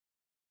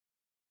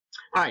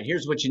All right,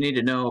 here's what you need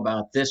to know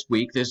about this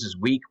week. This is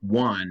week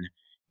 1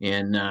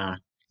 in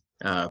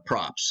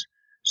props.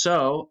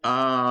 So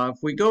if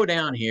we go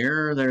down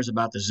here, there's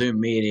about the Zoom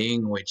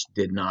meeting, which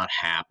did not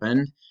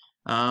happen.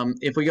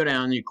 If we go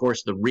down, of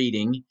course, the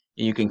reading,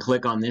 you can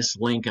click on this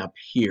link up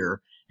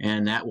here,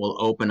 and that will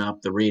open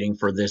up the reading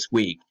for this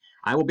week.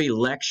 I will be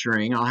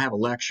lecturing. I'll have a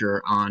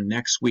lecture on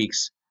next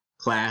week's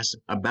class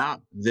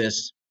about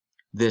this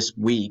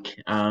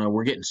week.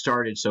 We're getting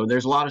started, so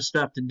there's a lot of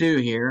stuff to do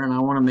here, and I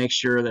want to make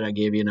sure that I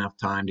give you enough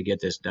time to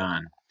get this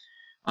done.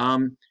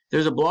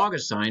 There's a blog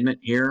assignment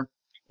here,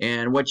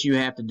 and what you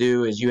have to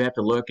do is you have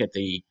to look at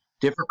the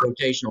different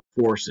rotational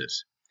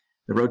forces.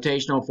 The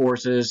rotational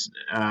forces,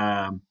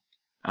 the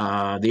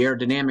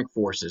aerodynamic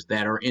forces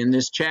that are in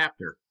this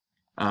chapter.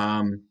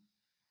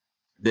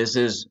 This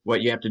is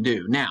what you have to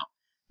do. Now,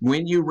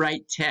 when you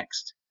write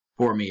text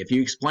for me, if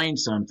you explain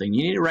something,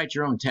 you need to write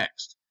your own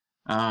text.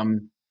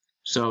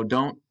 So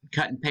don't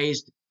cut and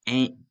paste,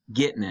 ain't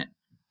getting it,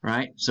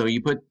 right? So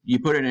you put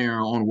it in your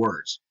own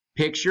words.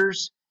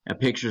 Pictures, a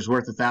picture's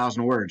worth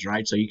 1,000 words,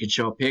 right? So you can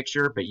show a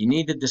picture, but you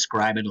need to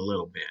describe it a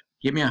little bit.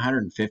 Give me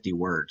 150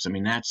 words. I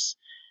mean, that's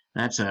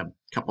a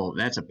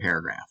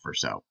paragraph or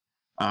so.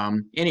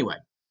 Anyway,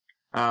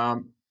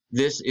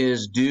 this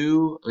is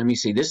due, let me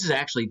see, this is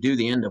actually due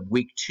the end of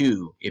week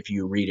 2 if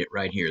you read it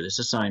right here. This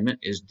assignment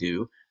is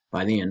due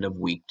by the end of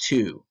week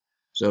 2.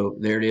 So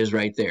there it is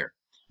right there.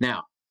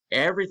 Now,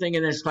 everything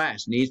in this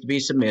class needs to be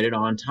submitted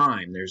on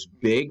time. There's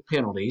big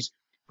penalties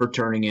for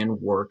turning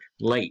in work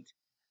late,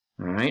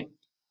 all right?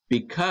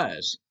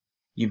 Because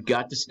you've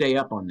got to stay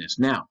up on this.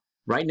 Now,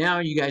 right now,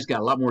 you guys got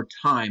a lot more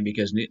time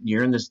because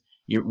you're in this.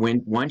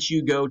 Once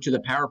you go to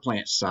the power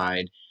plant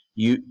side,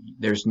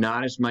 there's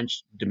not as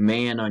much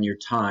demand on your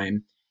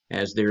time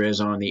as there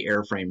is on the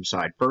airframe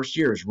side. First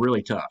year is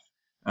really tough.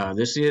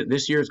 This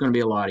year is going to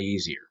be a lot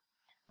easier.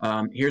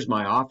 Here's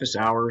my office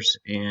hours,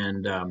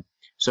 and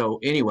so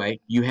anyway,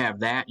 you have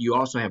that. You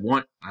also have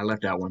one. I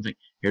left out one thing.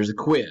 Here's a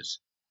quiz.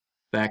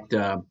 In fact,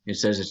 it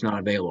says it's not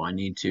available. I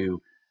need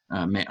to.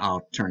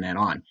 I'll turn that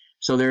on.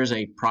 So there's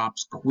a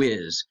props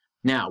quiz.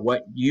 Now,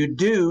 what you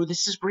do,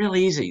 this is real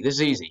easy. This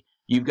is easy.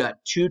 You've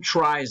got 2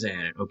 tries at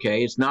it,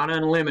 okay? It's not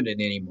unlimited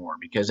anymore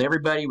because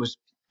everybody was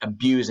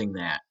abusing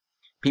that.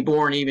 People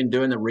weren't even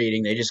doing the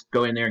reading. They just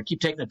go in there and keep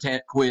taking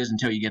the quiz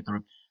until you get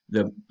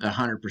the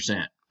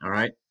 100%, all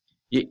right?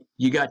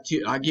 You got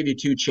 2. I'll give you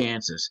 2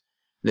 chances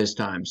this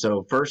time.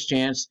 So first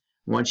chance,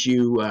 once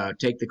you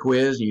take the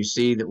quiz and you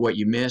see that what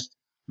you missed,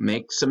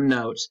 make some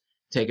notes,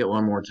 take it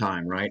one more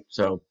time, right?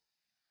 So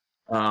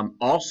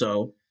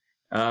also,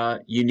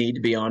 you need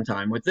to be on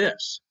time with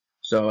this.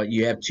 So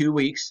you have 2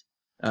 weeks,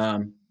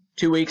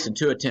 2 weeks and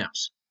 2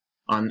 attempts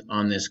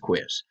on this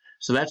quiz.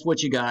 So that's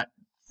what you got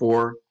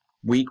for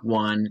week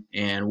 1,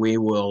 and we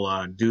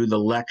will do the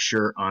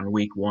lecture on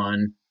week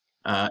 1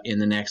 in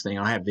the next thing.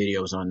 I'll have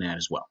videos on that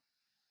as well.